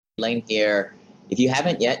Lane here. If you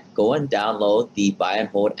haven't yet, go and download the buy and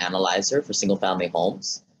hold analyzer for single family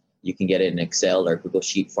homes. You can get it in Excel or Google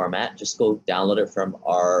Sheet format. Just go download it from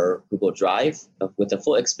our Google Drive with a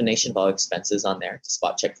full explanation of all expenses on there to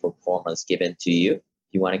spot check for formulas given to you. If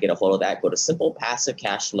you want to get a hold of that, go to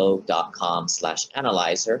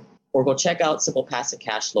simplepassivecashflow.com/analyzer or go check out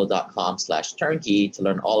simplepassivecashflow.com/turnkey to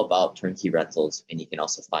learn all about turnkey rentals. And you can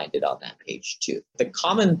also find it on that page too. The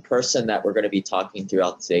common person that we're going to be talking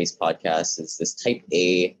throughout today's podcast is this type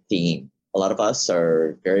A theme. A lot of us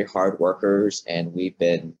are very hard workers and we've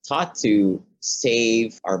been taught to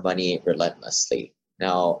save our money relentlessly.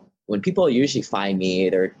 Now, when people usually find me,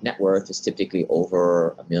 their net worth is typically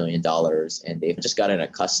over $1 million and they've just gotten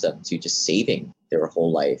accustomed to just saving their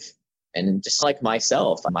whole life. And just like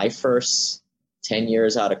myself, my first 10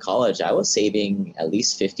 years out of college, I was saving at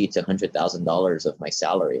least $50,000 to $100,000 of my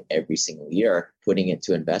salary every single year, putting it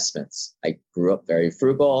to investments. I grew up very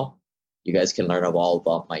frugal. You guys can learn all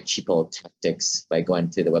about my cheapo tactics by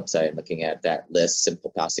going to the website and looking at that list,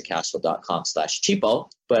 simplepassivecashflow.com/cheapo.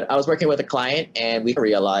 But I was working with a client and we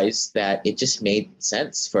realized that it just made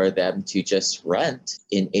sense for them to just rent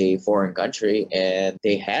in a foreign country and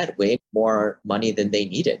they had way more money than they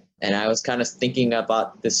needed. And I was kind of thinking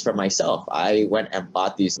about this for myself. I went and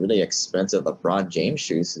bought these really expensive LeBron James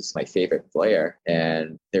shoes. It's my favorite player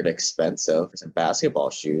and they're expensive, some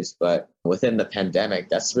basketball shoes. But within the pandemic,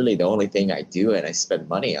 that's really the only thing I do and I spend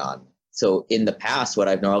money on. So in the past, what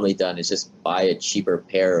I've normally done is just buy a cheaper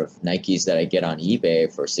pair of Nikes that I get on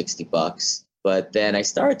eBay for $60. But then I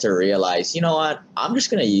started to realize, you know what, I'm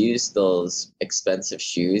just going to use those expensive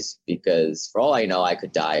shoes because for all I know, I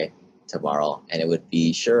could die tomorrow and it would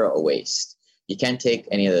be sure a waste. You can't take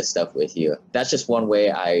any of this stuff with you. That's just one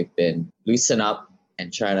way I've been loosen up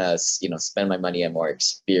and trying to, spend my money on more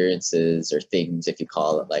experiences or things, if you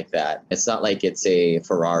call it like that. It's not like it's a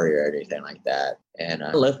Ferrari or anything like that. And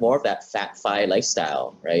I live more of that fat fi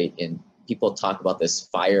lifestyle, right? And people talk about this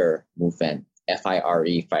FIRE movement,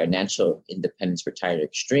 FIRE, financial independence retired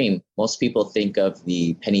extreme. Most people think of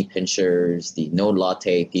the penny pinchers, the no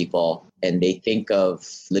latte people, and they think of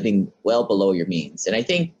living well below your means. And I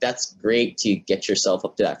think that's great to get yourself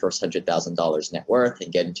up to that first $100,000 net worth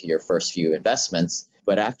and get into your first few investments.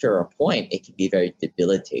 But after a point, it can be very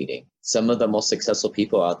debilitating. Some of the most successful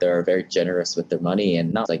people out there are very generous with their money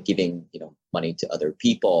and not like giving, money to other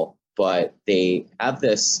people, but they have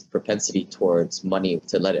this propensity towards money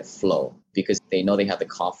to let it flow because they know they have the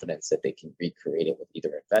confidence that they can recreate it with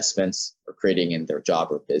either investments or creating in their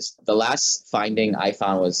job or business. The last finding I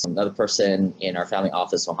found was another person in our family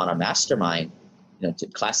office, Ohana Mastermind,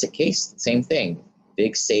 classic case, same thing,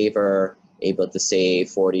 big saver, able to save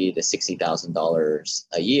 $40,000 to $60,000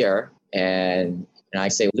 a year. And I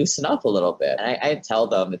say, loosen up a little bit. And I tell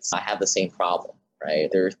them I have the same problem, right?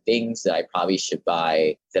 There are things that I probably should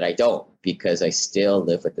buy that I don't because I still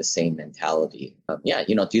live with the same mentality.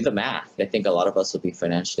 Do the math. I think a lot of us will be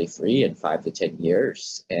financially free in 5 to 10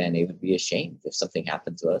 years. And it would be a shame if something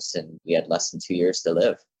happened to us and we had less than 2 years to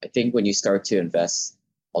live. I think when you start to invest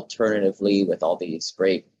alternatively with all these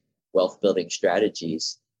great wealth building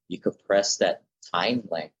strategies, you compress that time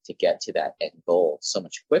length to get to that end goal so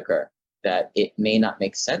much quicker that it may not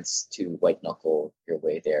make sense to white knuckle your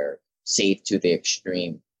way there, save to the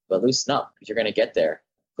extreme, but loosen up because you're going to get there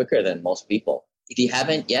quicker than most people. If you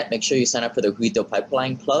haven't yet, make sure you sign up for the Huido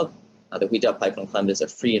Pipeline Club. The Huido Pipeline Club is a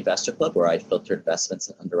free investor club where I filter investments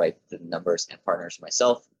and underwrite the numbers and partners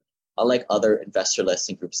myself. Unlike other investor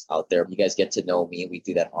listing groups out there, you guys get to know me. We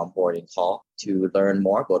do that onboarding call. To learn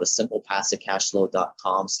more, go to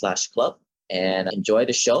simplepassivecashflow.com/club and enjoy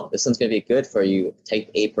the show. This one's going to be good for you type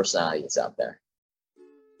A personalities out there.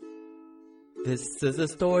 This is a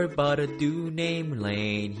story about a dude named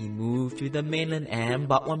Lane. He moved to the mainland and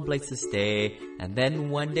bought one place to stay. And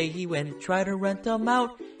then one day he went, tried to rent them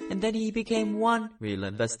out. And then he became one real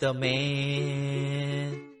investor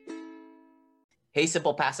man. Hey,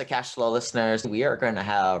 Simple Passive Cash Flow listeners. We are going to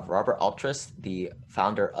have Robert Altris, the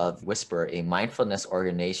founder of Whisper, a mindfulness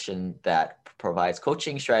organization that provides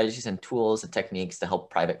coaching strategies and tools and techniques to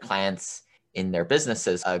help private clients in their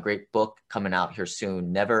businesses. A great book coming out here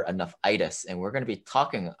soon, Never Enough Itis. And we're going to be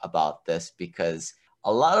talking about this because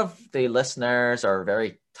a lot of the listeners are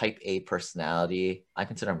very type A personality. I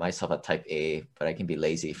consider myself a type A, but I can be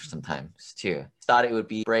lazy sometimes too. Thought it would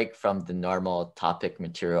be a break from the normal topic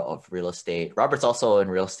material of real estate. Robert's also in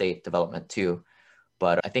real estate development too,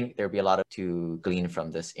 but I think there'd be a lot to glean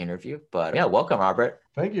from this interview. But yeah, welcome, Robert.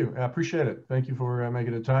 Thank you. I appreciate it. Thank you for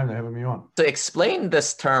making the time to having me on. So explain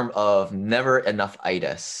this term of never enough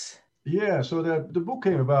itis. Yeah, so the book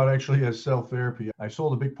came about actually as self-therapy. I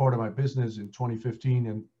sold a big part of my business in 2015,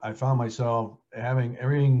 and I found myself having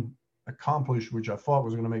everything accomplished, which I thought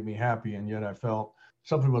was going to make me happy, and yet I felt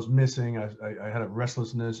something was missing. I had a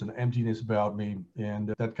restlessness and emptiness about me,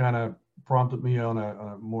 and that kind of prompted me on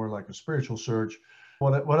a more like a spiritual search.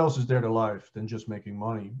 What else is there to life than just making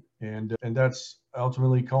money? And that's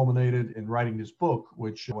ultimately culminated in writing this book,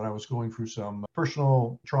 which when I was going through some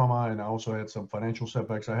personal trauma and I also had some financial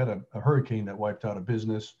setbacks, I had a hurricane that wiped out a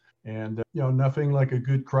business. And nothing like a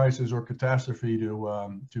good crisis or catastrophe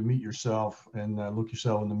to meet yourself and look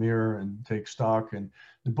yourself in the mirror and take stock. And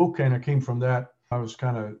the book kind of came from that. I was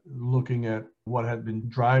kind of looking at what had been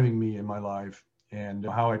driving me in my life and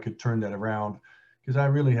how I could turn that around, because I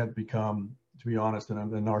really had become, to be honest, and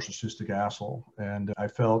I'm a narcissistic asshole. And I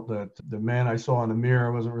felt that the man I saw in the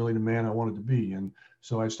mirror wasn't really the man I wanted to be. And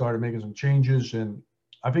so I started making some changes. And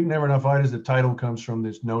I think Never Enough Fighters, the title comes from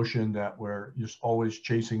this notion that we're just always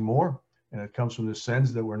chasing more. And it comes from this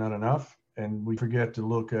sense that we're not enough. And we forget to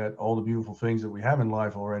look at all the beautiful things that we have in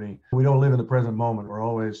life already. We don't live in the present moment. We're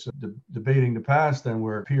always debating the past, and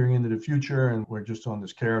we're peering into the future, and we're just on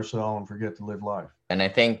this carousel and forget to live life. And I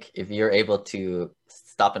think if you're able to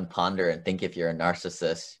stop and ponder and think if you're a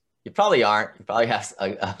narcissist, you probably aren't. You probably have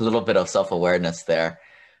a little bit of self-awareness there.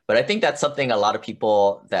 But I think that's something a lot of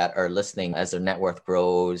people that are listening, as their net worth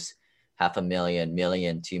grows, 500,000,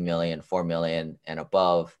 million, 2 million, 4 million and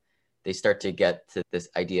above, they start to get to this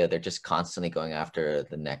idea they're just constantly going after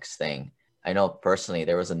the next thing. I know personally,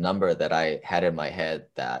 there was a number that I had in my head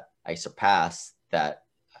that I surpassed, that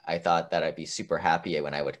I thought that I'd be super happy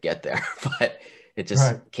when I would get there, but it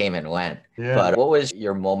just came and went. Yeah. But what was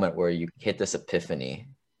your moment where you hit this epiphany?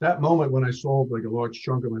 That moment when I sold like a large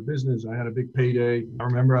chunk of my business, I had a big payday. I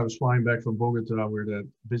remember I was flying back from Bogota, where that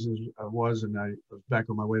business was, and I was back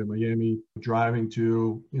on my way to Miami, driving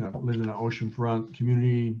to, living in an oceanfront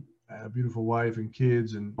community. I had a beautiful wife and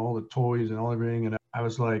kids and all the toys and all everything. And I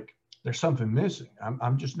was like, there's something missing.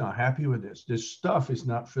 I'm just not happy with this. This stuff is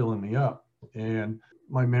not filling me up. And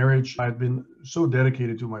my marriage, I'd been so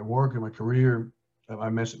dedicated to my work and my career. My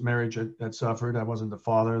marriage had suffered. I wasn't the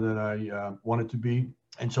father that I wanted to be.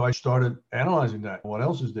 And so I started analyzing that. What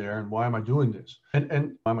else is there, and why am I doing this?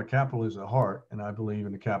 And I'm a capitalist at heart, and I believe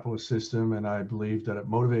in the capitalist system, and I believe that it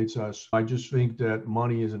motivates us. I just think that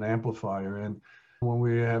money is an amplifier. And when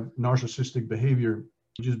we have narcissistic behavior,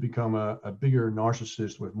 we just become a bigger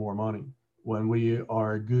narcissist with more money. When we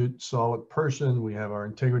are a good, solid person, we have our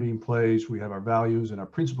integrity in place, we have our values and our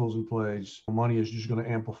principles in place, money is just going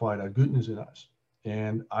to amplify that goodness in us.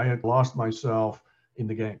 And I had lost myself in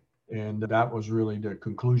the game. And that was really the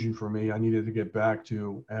conclusion for me. I needed to get back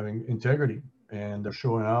to having integrity and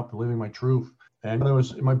showing up, living my truth. And there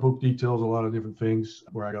was, in my book details a lot of different things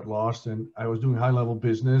where I got lost, and I was doing high level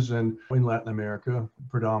business and in Latin America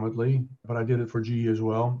predominantly, but I did it for GE as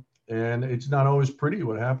well. And it's not always pretty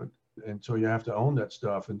what happened. And so you have to own that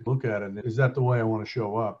stuff and look at it. Is that the way I want to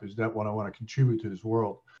show up? Is that what I want to contribute to this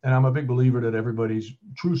world? And I'm a big believer that everybody's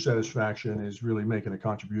true satisfaction is really making a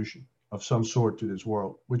contribution of some sort to this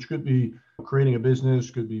world, which could be creating a business,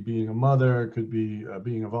 could be being a mother, could be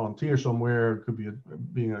being a volunteer somewhere, could be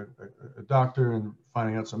being a doctor and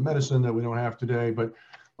finding out some medicine that we don't have today. But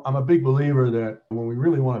I'm a big believer that when we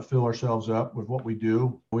really want to fill ourselves up with what we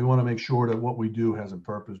do, we want to make sure that what we do has a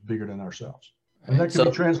purpose bigger than ourselves. And that can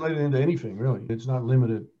be translated into anything, really. It's not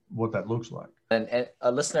limited what that looks like. And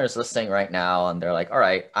a listener is listening right now, and they're like, all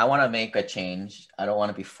right, I want to make a change. I don't want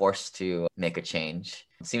to be forced to make a change.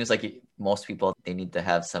 It seems like most people, they need to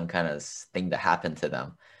have some kind of thing to happen to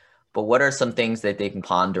them. But what are some things that they can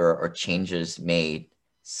ponder or changes made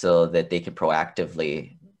so that they can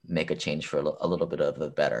proactively make a change for a little bit of the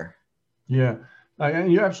better? Yeah.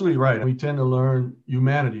 And you're absolutely right. We tend to learn,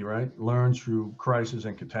 humanity, right? Learns through crisis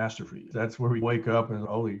and catastrophe. That's where we wake up and,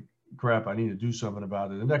 holy crap, I need to do something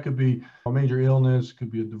about it. And that could be a major illness,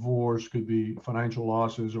 could be a divorce, could be financial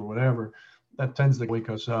losses or whatever. That tends to wake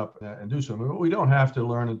us up and do something. But we don't have to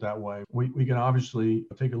learn it that way. We can obviously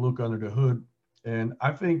take a look under the hood. And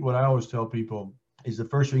I think what I always tell people is the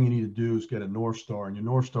first thing you need to do is get a North Star. And your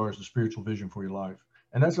North Star is the spiritual vision for your life.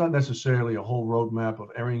 And that's not necessarily a whole roadmap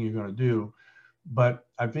of everything you're going to do. But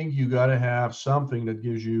I think you got to have something that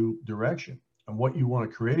gives you direction and what you want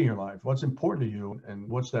to create in your life, what's important to you, and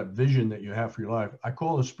what's that vision that you have for your life. I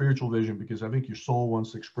call it a spiritual vision because I think your soul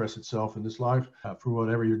wants to express itself in this life through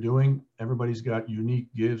whatever you're doing. Everybody's got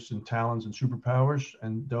unique gifts and talents and superpowers,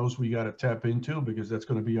 and those we got to tap into because that's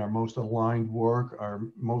going to be our most aligned work, our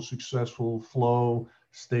most successful flow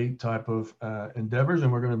state type of endeavors,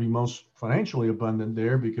 and we're going to be most financially abundant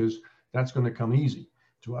there because that's going to come easy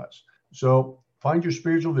to us. So Find your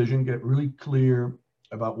spiritual vision, get really clear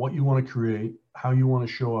about what you want to create, how you want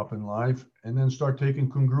to show up in life, and then start taking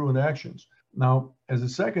congruent actions. Now, as a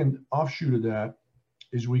second offshoot of that,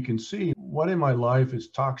 is we can see what in my life is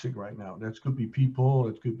toxic right now. That could be people,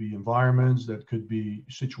 it could be environments, that could be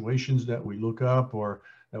situations that we look up or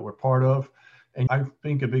that we're part of. And I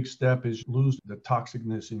think a big step is lose the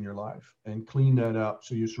toxicness in your life and clean that up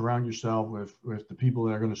so you surround yourself with the people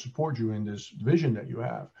that are going to support you in this vision that you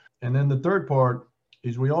have. And then the third part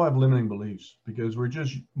is we all have limiting beliefs because we're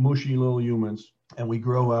just mushy little humans and we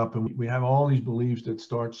grow up and we have all these beliefs that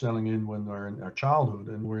start settling in when we're in our childhood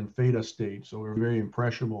and we're in theta state. So we're very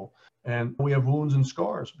impressionable and we have wounds and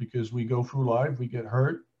scars because we go through life, we get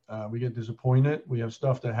hurt, we get disappointed, we have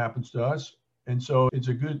stuff that happens to us. And so it's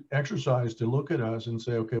a good exercise to look at us and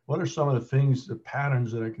say, okay, what are some of the things, the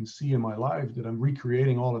patterns that I can see in my life that I'm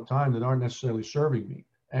recreating all the time that aren't necessarily serving me?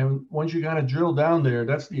 And once you kind of drill down there,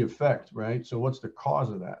 that's the effect, right? So what's the cause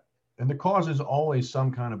of that? And the cause is always some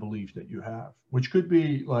kind of belief that you have, which could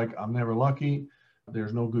be like, I'm never lucky.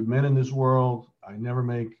 There's no good men in this world. I never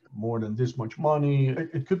make more than this much money.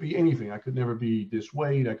 It could be anything. I could never be this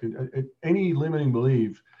weight. Any limiting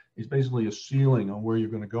belief is basically a ceiling on where you're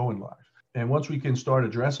going to go in life. And once we can start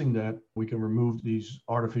addressing that, we can remove these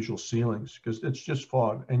artificial ceilings because it's just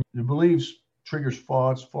thought. And your beliefs triggers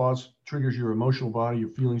thoughts. Thoughts triggers your emotional body, your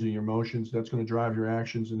feelings and your emotions. That's going to drive your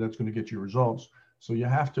actions and that's going to get you results. So you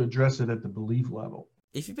have to address it at the belief level.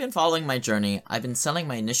 If you've been following my journey, I've been selling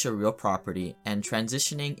my initial real property and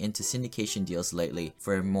transitioning into syndication deals lately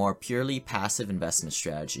for a more purely passive investment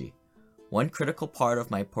strategy. One critical part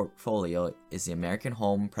of my portfolio is the American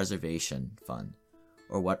Home Preservation Fund,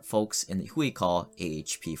 or what folks in the Hui call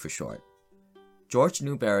AHP for short. George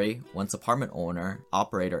Newberry, once apartment owner,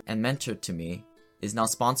 operator, and mentor to me, is now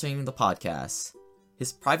sponsoring the podcast.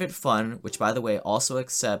 His private fund, which by the way also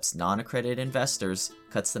accepts non-accredited investors,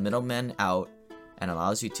 cuts the middlemen out and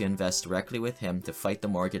allows you to invest directly with him to fight the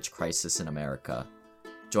mortgage crisis in America.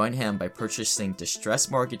 Join him by purchasing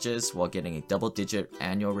distressed mortgages while getting a double-digit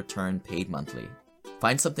annual return paid monthly.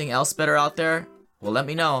 Find something else better out there? Well, let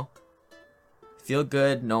me know. Feel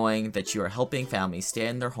good knowing that you are helping families stay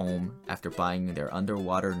in their home after buying their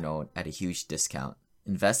underwater note at a huge discount.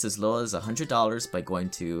 Invest as low as $100 by going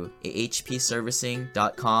to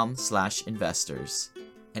ahpservicing.com/investors.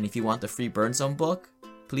 And if you want the free Burn Zone book,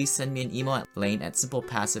 please send me an email at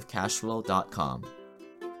lane@simplepassivecashflow.com.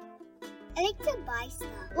 I like to buy stuff.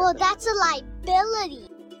 Well, that's a liability.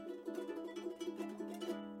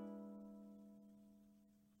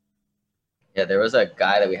 Yeah, there was a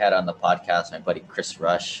guy that we had on the podcast, my buddy Chris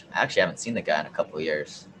Rush. I actually haven't seen the guy in a couple of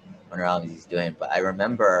years. I wonder how he's doing, but I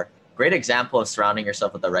remember great example of surrounding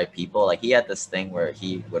yourself with the right people. Like he had this thing where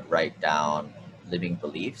he would write down living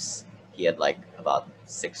beliefs. He had like about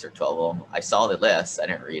 6 or 12 of them. I saw the list. I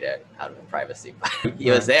didn't read it out of privacy, but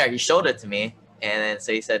he was there. He showed it to me. And then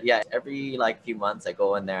so he said, yeah, every like few months I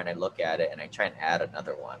go in there and I look at it and I try and add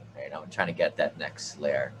another one. Right? I'm trying to get that next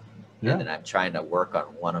layer. Yeah. And then I'm trying to work on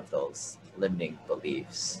one of those limiting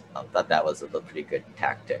beliefs. I thought that was a pretty good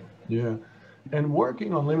tactic. Yeah. And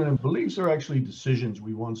working on limiting beliefs are actually decisions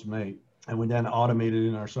we once made and we then automated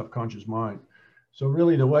in our subconscious mind. So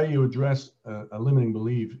really the way you address a limiting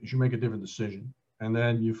belief is you make a different decision. And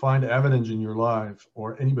then you find evidence in your life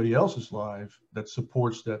or anybody else's life that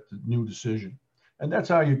supports that new decision. And that's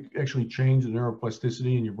how you actually change the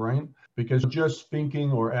neuroplasticity in your brain, because just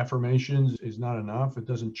thinking or affirmations is not enough. It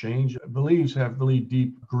doesn't change. Beliefs have really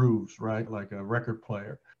deep grooves, right? Like a record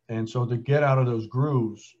player. And so to get out of those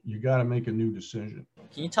grooves, you got to make a new decision.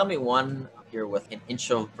 Can you tell me one here with an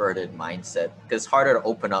introverted mindset? Because it's harder to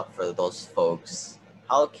open up for those folks.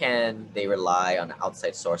 How can they rely on an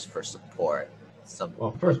outside source for support?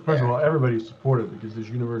 Well, first of all, everybody's supportive because this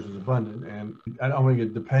universe is abundant. And I don't think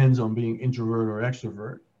it depends on being introvert or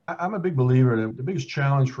extrovert. I'm a big believer that the biggest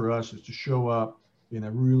challenge for us is to show up in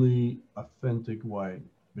a really authentic way,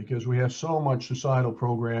 because we have so much societal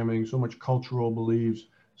programming, so much cultural beliefs,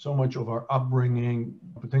 so much of our upbringing,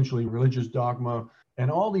 potentially religious dogma,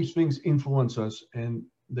 and all these things influence us and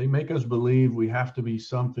they make us believe we have to be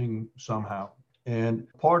something somehow. And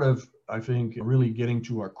part of, I think, really getting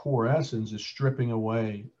to our core essence is stripping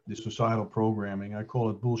away the societal programming. I call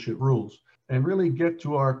it bullshit rules, and really get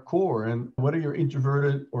to our core. And whether you're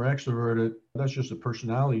introverted or extroverted, that's just a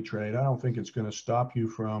personality trait. I don't think it's going to stop you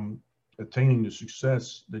from attaining the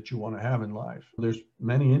success that you want to have in life. There's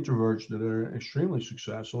many introverts that are extremely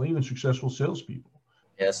successful, even successful salespeople.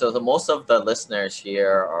 Yeah, so most of the listeners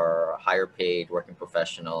here are higher paid working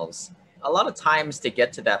professionals. A lot of times to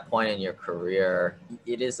get to that point in your career,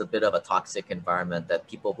 it is a bit of a toxic environment that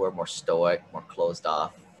people who are more stoic, more closed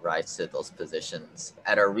off rise to those positions.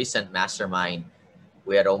 At our recent mastermind,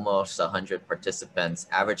 we had almost 100 participants.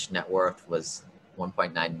 Average net worth was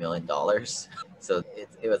 $1.9 million. So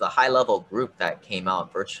it was a high level group that came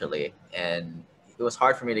out virtually. And it was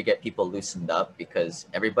hard for me to get people loosened up because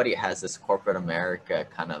everybody has this corporate America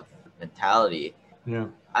kind of mentality. Yeah.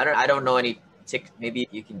 I don't know any maybe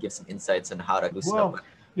you can give some insights on how to loosen up.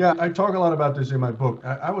 Yeah, I talk a lot about this in my book.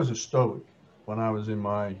 I was a stoic when I was in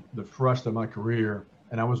the thrust of my career,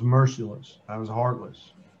 and I was merciless. I was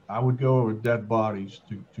heartless. I would go over dead bodies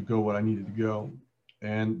to go what I needed to go.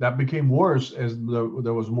 And that became worse as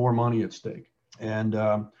there was more money at stake. And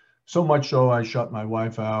so much so I shut my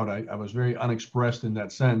wife out. I was very unexpressed in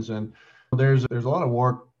that sense. And there's a lot of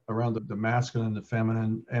work around the masculine and the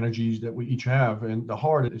feminine energies that we each have. And the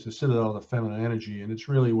heart is the citadel of the feminine energy. And it's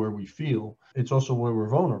really where we feel. It's also where we're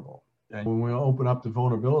vulnerable. And when we open up the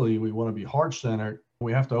vulnerability, we want to be heart-centered.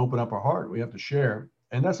 We have to open up our heart. We have to share.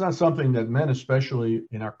 And that's not something that men, especially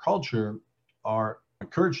in our culture, are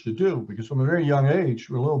encouraged to do, because from a very young age,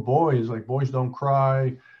 we're little boys, like boys don't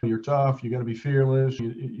cry, you're tough, you got to be fearless,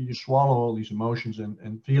 you swallow all these emotions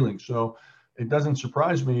and feelings. So it doesn't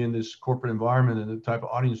surprise me in this corporate environment and the type of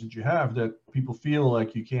audience that you have that people feel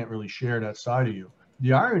like you can't really share that side of you.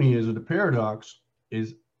 The irony is, or the paradox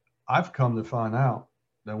is, I've come to find out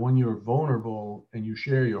that when you're vulnerable and you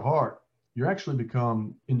share your heart, you actually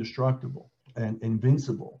become indestructible and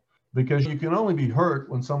invincible, because you can only be hurt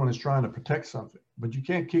when someone is trying to protect something, but you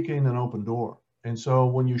can't kick in an open door. And so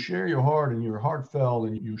when you share your heart and you're heartfelt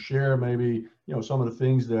and you share maybe, some of the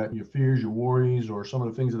things that your fears, your worries, or some of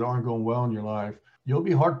the things that aren't going well in your life, you'll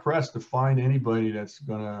be hard pressed to find anybody that's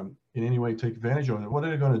going to in any way take advantage of it. What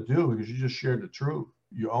are they going to do? Because you just shared the truth.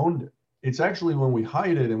 You owned it. It's actually when we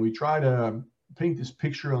hide it and we try to paint this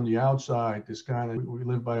picture on the outside, this kind of, we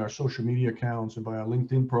live by our social media accounts and by our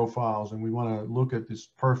LinkedIn profiles, and we want to look at this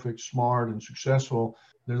perfect, smart, and successful.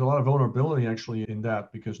 There's a lot of vulnerability actually in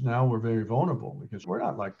that, because now we're very vulnerable, because we're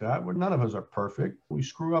not like that. None of us are perfect. We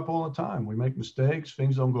screw up all the time. We make mistakes.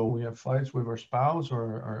 Things don't go. We have fights with our spouse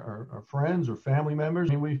or our friends or family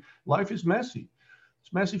members. I mean, life is messy.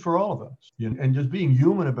 It's messy for all of us. And just being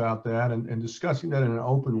human about that and discussing that in an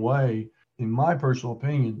open way, in my personal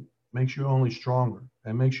opinion, makes you only stronger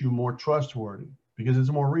and makes you more trustworthy, because it's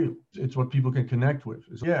more real. It's what people can connect with.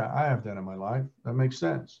 Yeah, I have that in my life. That makes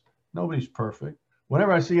sense. Nobody's perfect.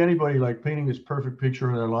 Whenever I see anybody like painting this perfect picture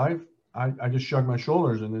of their life, I just shrug my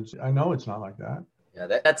shoulders, and I know it's not like that. Yeah,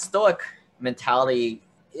 that stoic mentality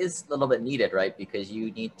is a little bit needed, right? Because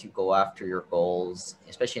you need to go after your goals,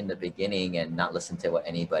 especially in the beginning, and not listen to what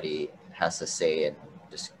anybody has to say and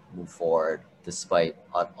just move forward despite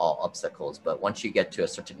all obstacles. But once you get to a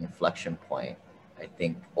certain inflection point, I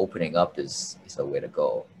think opening up is the way to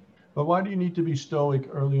go. But why do you need to be stoic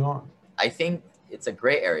early on? I think it's a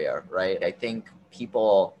gray area, right? I think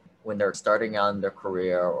people, when they're starting on their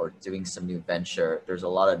career or doing some new venture, there's a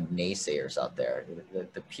lot of naysayers out there.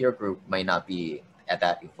 The peer group might not be at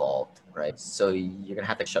that evolved, right? So you're gonna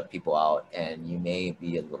have to shut people out, and you may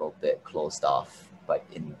be a little bit closed off, but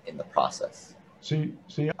in the process. See,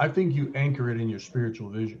 I think you anchor it in your spiritual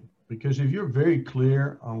vision, because if you're very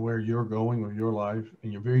clear on where you're going with your life,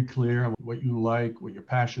 and you're very clear on what you like, what you're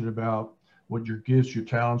passionate about, what your gifts, your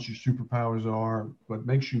talents, your superpowers are, what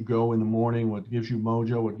makes you go in the morning, what gives you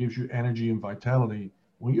mojo, what gives you energy and vitality,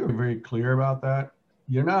 when you're very clear about that,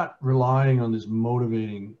 you're not relying on this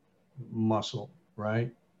motivating muscle,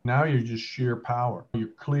 right? Now you're just sheer power. You're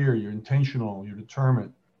clear, you're intentional, you're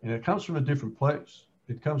determined, and it comes from a different place.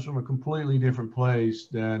 It comes from a completely different place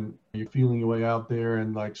than you're feeling your way out there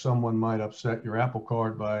and like someone might upset your apple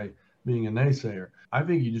cart by being a naysayer. I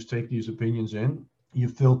think you just take these opinions in, you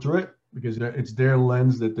filter it, because it's their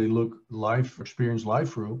lens that they experience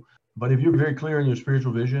life through. But if you're very clear in your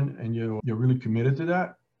spiritual vision and you're really committed to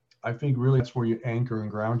that, I think really that's where you anchor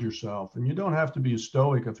and ground yourself. And you don't have to be a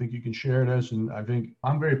stoic. I think you can share this. And I think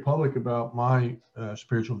I'm very public about my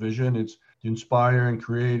spiritual vision. It's to inspire and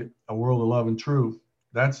create a world of love and truth.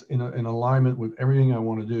 That's in alignment with everything I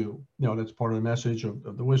want to do. That's part of the message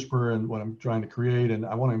of the Whisper and what I'm trying to create. And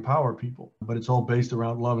I want to empower people, but it's all based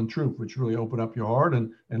around love and truth, which really open up your heart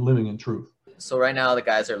and living in truth. So right now the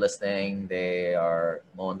guys are listening. They are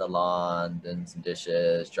mowing the lawn, doing some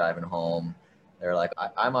dishes, driving home. They're like,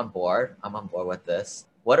 I'm on board. I'm on board with this.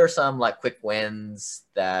 What are some like quick wins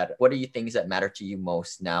what are you things that matter to you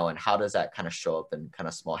most now? And how does that kind of show up in kind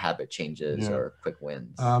of small habit changes or quick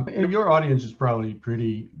wins? Your audience is probably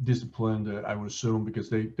pretty disciplined, I would assume, because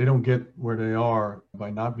they don't get where they are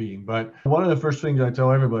by not being. But one of the first things I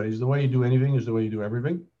tell everybody is the way you do anything is the way you do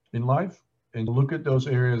everything in life. And look at those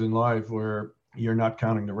areas in life where you're not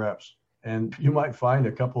counting the reps. And you might find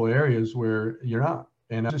a couple of areas where you're not.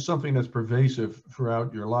 And it's just something that's pervasive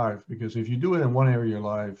throughout your life, because if you do it in one area of your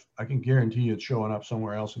life, I can guarantee it's showing up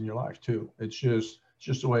somewhere else in your life too. It's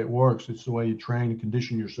just the way it works. It's the way you train and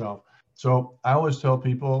condition yourself. So I always tell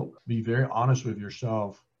people, be very honest with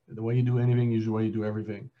yourself. The way you do anything is the way you do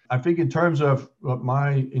everything. I think in terms of what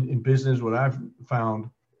in business, what I've found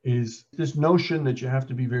is this notion that you have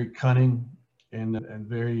to be very cunning and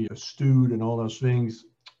very astute and all those things.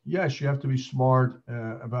 Yes, you have to be smart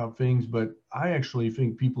about things, but I actually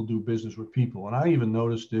think people do business with people. And I even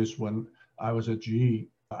noticed this when I was at GE.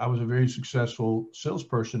 I was a very successful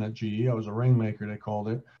salesperson at GE. I was a rainmaker, they called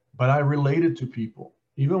it, but I related to people.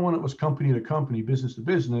 Even when it was company to company, business to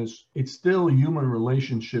business, it's still human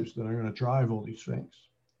relationships that are going to drive all these things.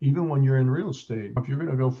 Even when you're in real estate, if you're going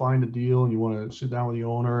to go find a deal and you want to sit down with the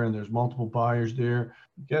owner and there's multiple buyers there,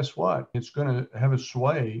 guess what? It's going to have a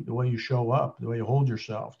sway the way you show up, the way you hold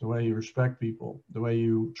yourself, the way you respect people, the way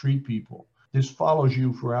you treat people. This follows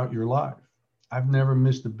you throughout your life. I've never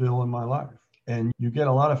missed a bill in my life. And you get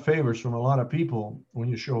a lot of favors from a lot of people when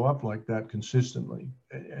you show up like that consistently.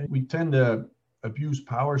 We tend to abuse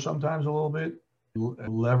power sometimes a little bit,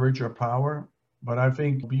 leverage our power. But I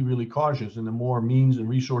think be really cautious, and the more means and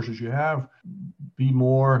resources you have, be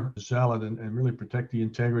more zealot and really protect the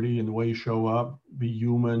integrity and the way you show up, be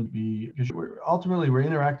human, because we're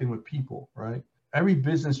interacting with people, right? Every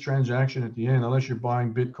business transaction at the end, unless you're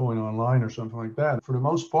buying Bitcoin online or something like that, for the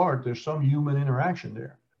most part, there's some human interaction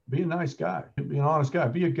there. Be a nice guy, be an honest guy,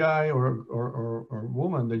 be a guy or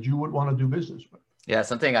woman that you would want to do business with. Yeah,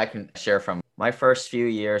 something I can share from my first few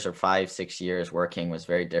years or 5-6 years working was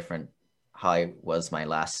very different how I was my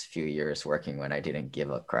last few years working when I didn't give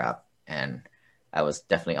a crap. And I was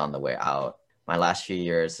definitely on the way out. My last few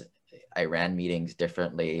years, I ran meetings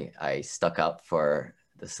differently. I stuck up for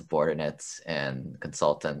the subordinates and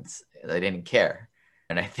consultants. I didn't care.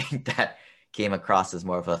 And I think that came across as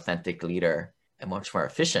more of an authentic leader and much more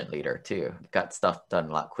efficient leader too. Got stuff done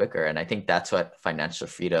a lot quicker. And I think that's what financial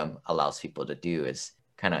freedom allows people to do, is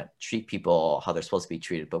kind of treat people how they're supposed to be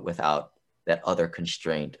treated, but without that other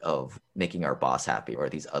constraint of making our boss happy or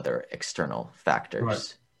these other external factors.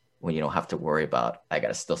 Right. When you don't have to worry about, I got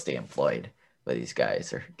to still stay employed by these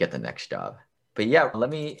guys or get the next job. But yeah, let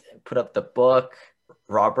me put up the book.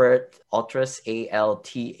 Robert Altuis,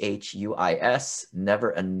 Althuis,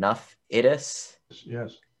 Never Enough Itis.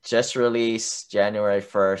 Yes. Just released January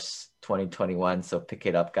 1st, 2021. So pick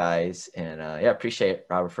it up, guys. And appreciate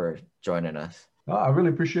Robert for joining us. I really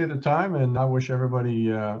appreciate the time, and I wish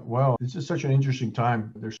everybody well. It's just such an interesting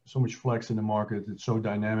time. There's so much flex in the market. It's so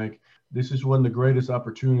dynamic. This is when the greatest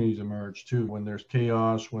opportunities emerge too. When there's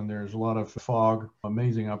chaos, when there's a lot of fog,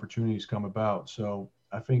 amazing opportunities come about. So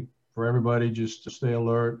I think for everybody, just to stay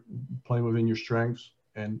alert, play within your strengths,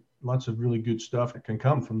 and lots of really good stuff that can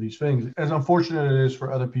come from these things. As unfortunate it is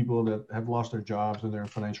for other people that have lost their jobs and they're in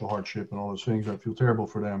financial hardship and all those things, I feel terrible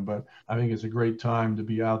for them. But I think it's a great time to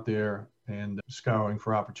be out there and scouring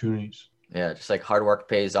for opportunities. Yeah, just like hard work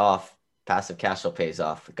pays off, passive cash flow pays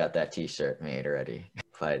off. We got that t-shirt made already.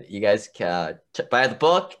 But you guys can buy the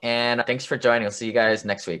book, and thanks for joining. I'll see you guys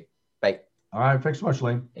next week. Bye. All right. Thanks so much,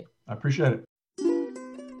 Lane. I appreciate it.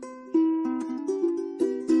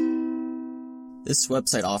 This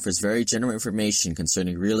website offers very general information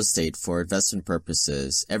concerning real estate for investment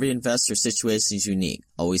purposes. Every investor situation is unique.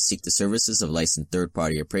 Always seek the services of licensed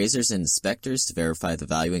third-party appraisers and inspectors to verify the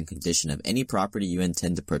value and condition of any property you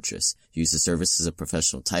intend to purchase. Use the services of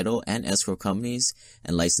professional title and escrow companies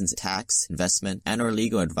and licensed tax, investment, and or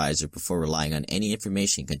legal advisor before relying on any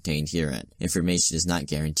information contained herein. Information is not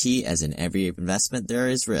guaranteed, as in every investment there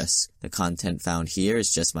is risk. The content found here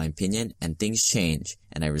is just my opinion, and things change,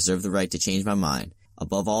 and I reserve the right to change my mind.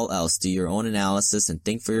 Above all else, do your own analysis and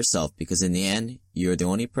think for yourself, because in the end, you are the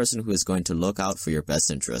only person who is going to look out for your best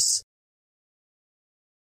interests.